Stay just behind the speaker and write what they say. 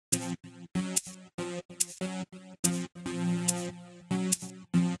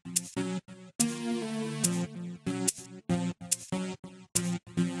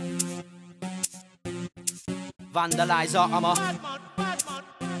Vandalizer,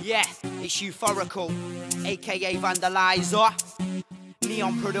 yeah, it's Youthoracle, aka Vandalizer.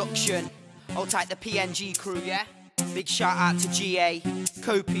 N3ON production. I'll take the PNG crew, yeah? Big shout out to GA,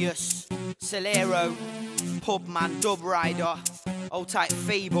 Copious, Celero, Pubman, Dub Rider, I'll take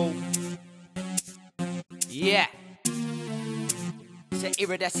Fable. Yeah. It's at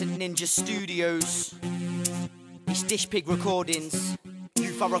Iridescent Ninja Studios. It's Dish Pig Recordings.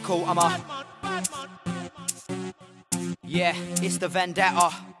 Youthoracle, yeah, it's the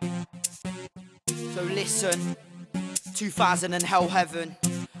vendetta. So listen, 2000 and Hell Heaven,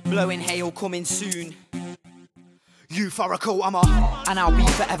 blowing hail coming soon. Youthoracle, and I'll be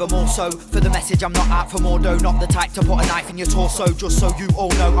forevermore so. For the message I'm not out for more dough, not the type to put a knife in your torso. Just so you all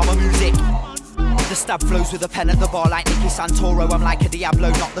know I'm a music. The stab flows with a pen at the bar like Nicky Santoro. I'm like a Diablo,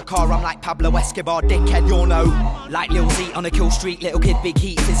 not the car, I'm like Pablo Escobar, dickhead, you'll know. Like Lil Z on a kill street, little kid, big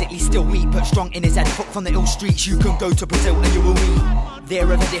heat, physically still weak, but strong in his head, foot from the ill streets. You can go to Brazil and you will meet.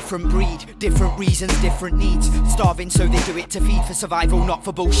 They're of a different breed, different reasons, different needs. Starving so they do it to feed, for survival, not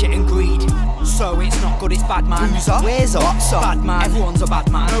for bullshit and greed. So it's not good, it's Badman. Who's up? Where's up? What's up? Badman. Everyone's a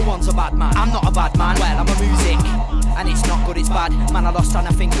bad man, no one's a bad man. I'm not a bad man, well I'm a music. And it's not good, it's bad. Man, I lost and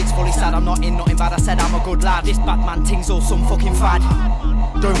I think it's fully sad. I'm not in nothing bad, I said I'm a good lad. This Badman thing's all some fucking fad.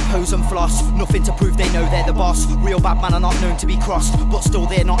 Don't pose and floss, nothing to prove they know they're the boss. Real bad man are not known to be crossed, but still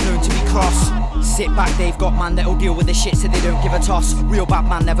they're not known to be cross. Sit back, they've got man that'll deal with the shit so they don't give a toss. Real bad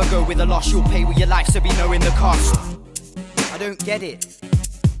man never go with a loss, you'll pay with your life so be knowing the cost. I don't get it.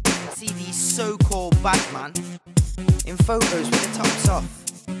 I see these so-called bad man in photos with the tops off,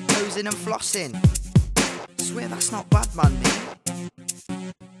 posing and flossing. I swear that's not Badman, mate.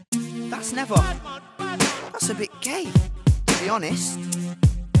 That's never. That's a bit gay, to be honest.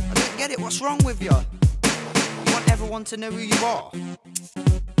 I don't get it, what's wrong with you? You want everyone to know who you are?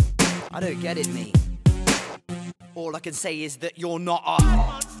 I don't get it, mate. All I can say is that you're not a...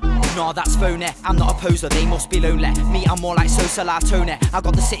 Nah, that's phony, I'm not a poser, they must be lonely. Me, I'm more like Sosa Latone, I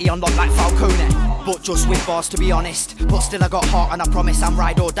got the city on lock like Falcone. But just with bars, to be honest. But still I got heart and I promise I'm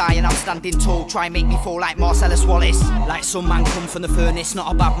ride or die and I'm standing tall. Try and make me fall like Marcellus Wallace. Like some man come from the furnace,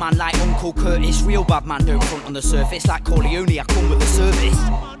 not a bad man like Uncle Curtis. Real bad man don't front on the surface, like Corleone, I come with the service.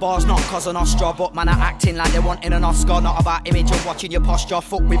 Bars not cause an Oscar, but man are acting like they're wanting an Oscar. Not about image or watching your posture,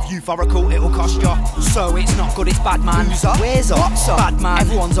 fuck with Youthoracle, it'll cost you. So it's not good, it's Badman. Who's up? Where's up? What's up? Badman.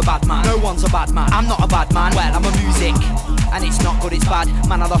 Everyone's a bad man, no one's a bad man. I'm not a bad man, well I'm a music. And it's not good, it's bad.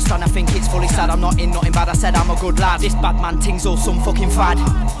 Man I lost and I think it's fully sad. I'm not in nothing bad, I said I'm a good lad. This Badman thing's all some fucking fad.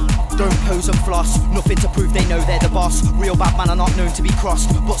 Don't pose and floss, nothing to prove they know they're the boss. Real bad man are not known to be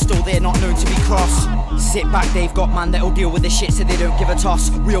crossed, but still they're not known to be cross. Sit back, they've got man that'll deal with the shit so they don't give a toss.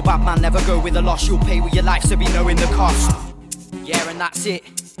 Real bad man never go with a loss, you'll pay with your life so be knowing the cost. Yeah, and that's it,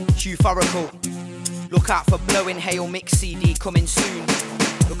 Youthoracle. Look out for Blowing Hail Mix CD coming soon.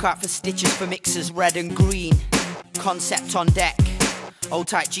 Look out for stitches for mixers red and green. Concept on deck, old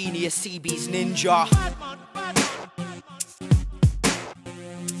type genius CB's ninja.